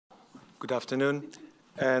Good afternoon.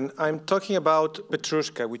 And I'm talking about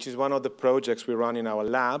PETRUSHKA, which is one of the projects we run in our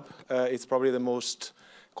lab. It's probably the most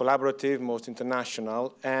collaborative, most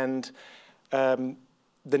international. And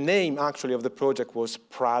the name, actually, of the project was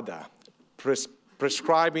PRADA,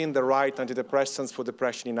 Prescribing the Right Antidepressants for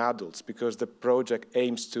Depression in Adults, because the project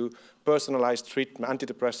aims to personalize treatment,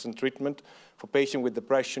 antidepressant treatment for patients with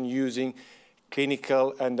depression using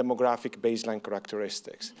clinical and demographic baseline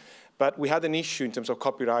characteristics. But we had an issue in terms of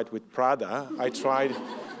copyright with PRADA. I tried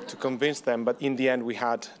to convince them, but in the end, we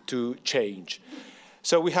had to change.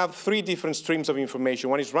 So we have three different streams of information.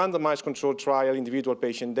 One is randomized controlled trial, individual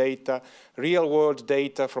patient data, real-world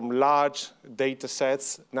data from large data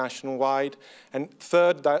sets nationwide, and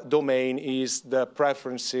third domain is the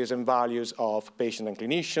preferences and values of patients and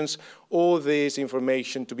clinicians. All this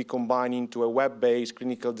information to be combined into a web-based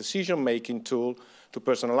clinical decision-making tool to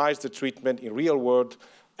personalize the treatment in real-world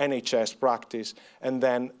NHS practice, and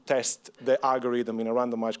then test the algorithm in a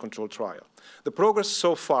randomized controlled trial. The progress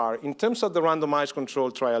so far, in terms of the randomized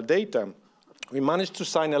controlled trial data, we managed to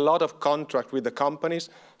sign a lot of contracts with the companies.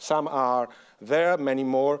 Some are there, many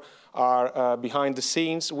more are behind the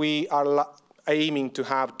scenes. We are aiming to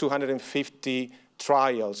have 250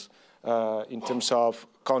 trials in terms of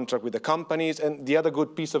contract with the companies. And the other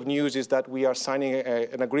good piece of news is that we are signing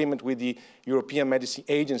an agreement with the European medicine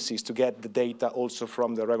agencies to get the data also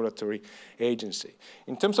from the regulatory agency.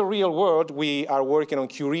 In terms of real world, we are working on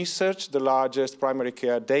Q Research, the largest primary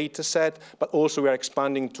care data set, but also we are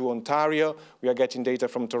expanding to Ontario. We are getting data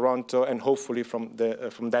from Toronto and hopefully from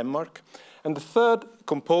Denmark. And the third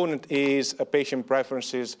component is patient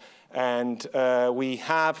preferences. And we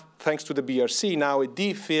have, thanks to the BRC, now a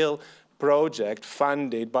DPhil project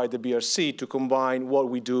funded by the BRC to combine what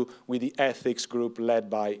we do with the ethics group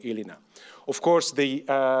led by Elena. Of course,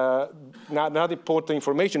 another important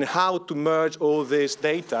information, how to merge all this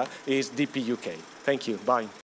data is DPUK. Thank you. Bye.